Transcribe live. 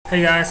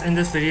Hey guys, in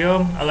this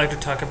video I'd like to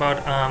talk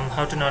about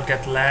how to not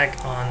get lag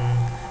on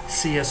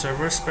CS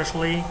server,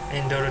 especially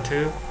in Dota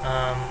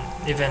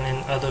 2, even in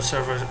other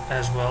servers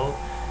as well.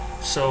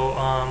 So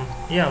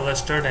yeah, let's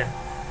start it.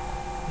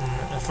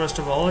 First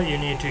of all, you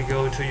need to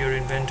go to your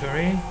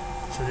inventory.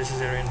 So this is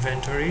your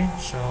inventory,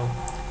 so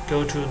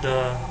go to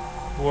the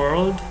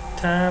world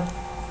tab.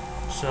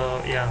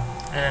 So yeah,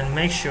 and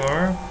make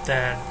sure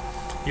that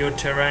your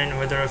terrain,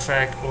 weather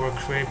effect or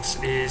creeps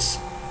is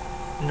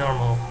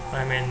normal.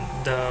 I mean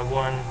the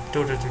one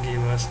Dota to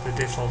give us the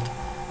default.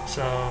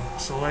 So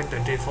select the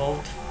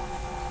default.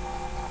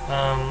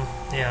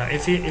 Yeah,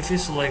 if you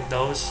select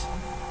those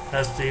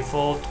as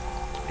default,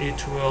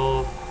 it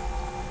will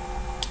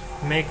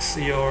makes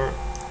your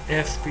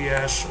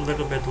FPS a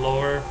little bit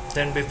lower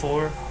than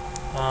before.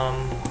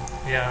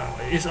 Yeah,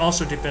 it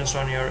also depends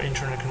on your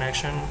internet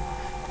connection.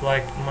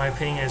 Like my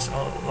ping is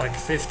like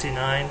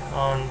 59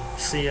 on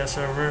CS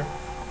server.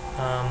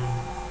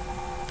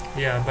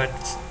 Yeah, but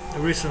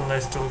recently I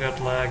still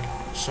got lag,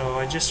 so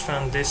I just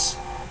found this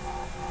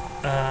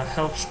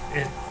helps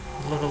it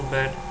a little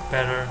bit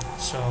better.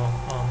 So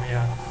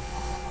yeah,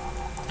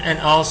 and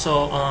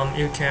also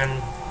you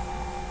can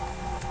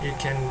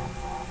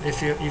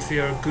if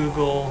your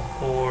Google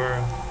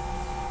or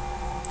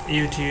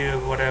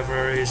YouTube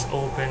whatever is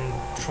open,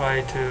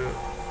 try to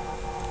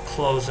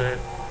close it.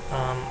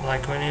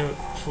 Like when you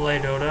play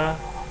Dota,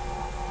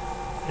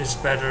 it's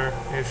better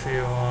if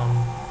you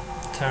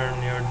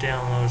turn your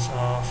downloads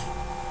off.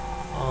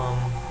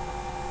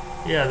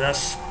 Yeah,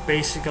 that's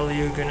basically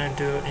you're gonna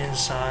do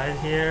inside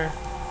here.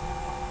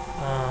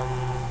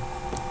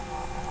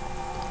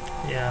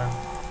 Yeah,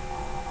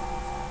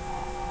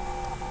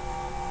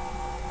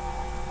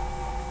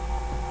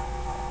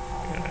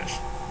 goodness,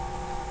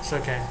 it's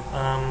okay.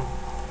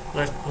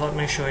 Let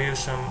me show you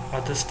some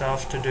other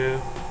stuff to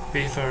do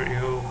before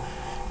you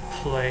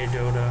play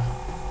Dota.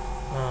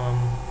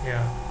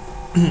 Yeah,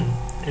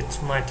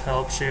 it might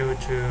help you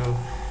to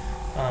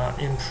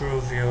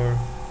improve your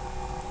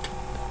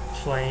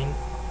playing,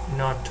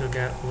 not to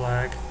get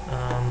lag.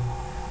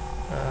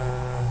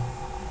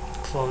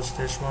 Close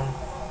this one.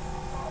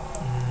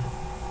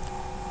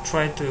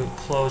 Try to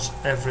close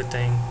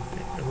everything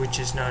which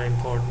is not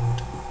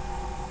important,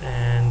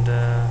 and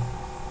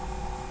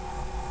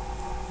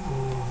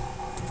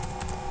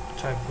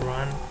type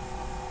run,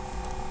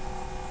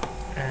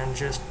 and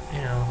just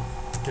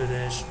do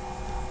this,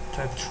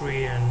 type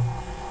 3 and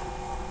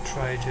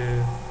try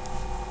to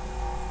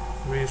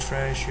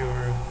refresh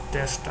your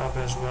desktop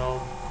as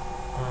well.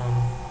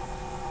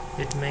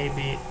 It may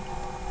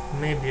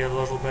be a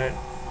little bit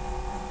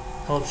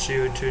helps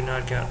you to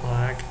not get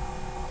lag,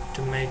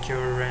 to make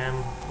your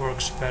RAM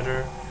works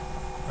better.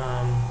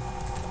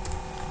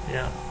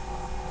 Yeah.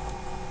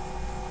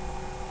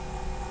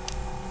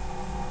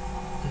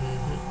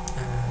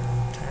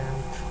 And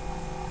temp,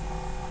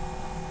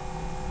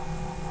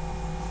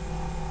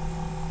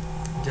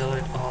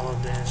 delete all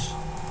of this.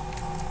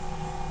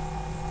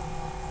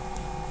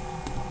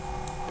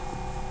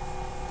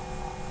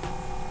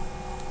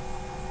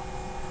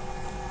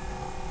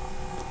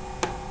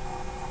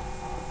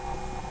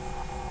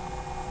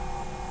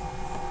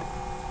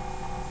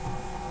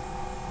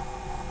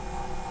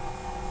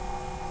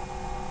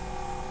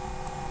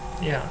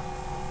 Yeah,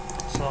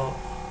 so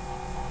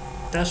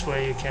that's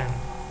why you can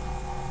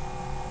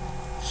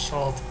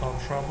solve a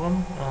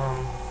problem.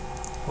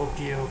 Hope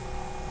you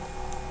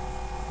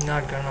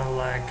not gonna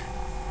lag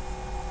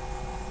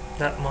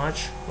that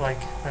much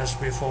like as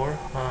before.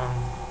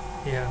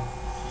 Yeah,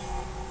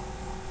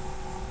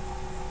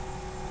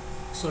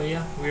 so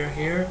yeah, we're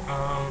here.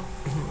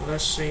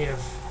 Let's see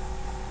if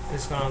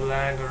it's gonna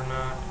lag or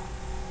not.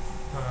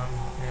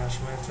 Yeah, it's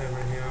my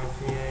favorite hero,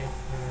 PA.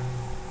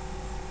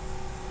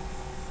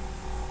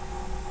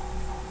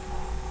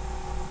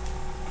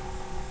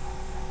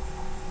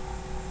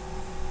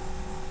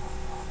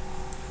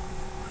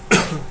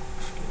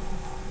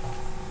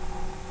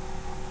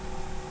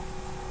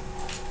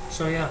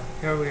 So yeah,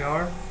 here we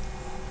are.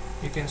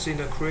 You can see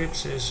the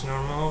creeps is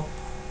normal,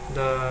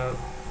 the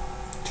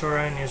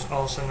terrain is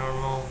also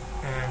normal,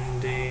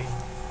 and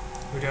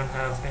we don't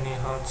have any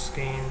hot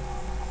skin.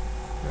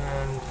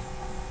 And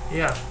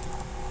yeah,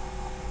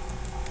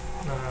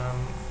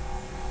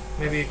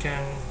 maybe you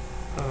can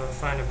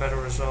find a better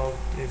result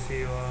if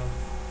you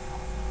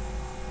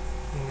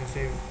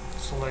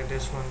select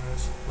this one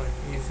as like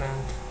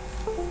event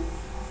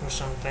or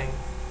something.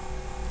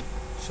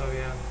 So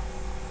yeah.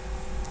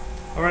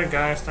 Alright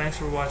guys, thanks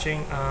for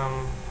watching.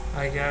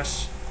 I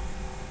guess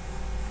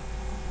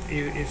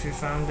if you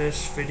found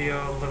this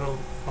video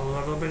a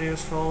little bit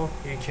useful,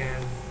 you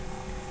can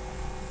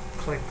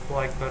click the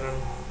like button,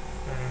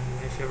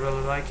 and if you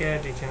really like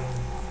it, you can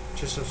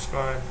just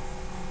subscribe.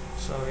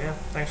 So yeah,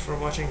 thanks for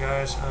watching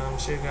guys.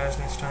 See you guys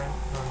next time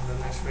on the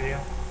next video.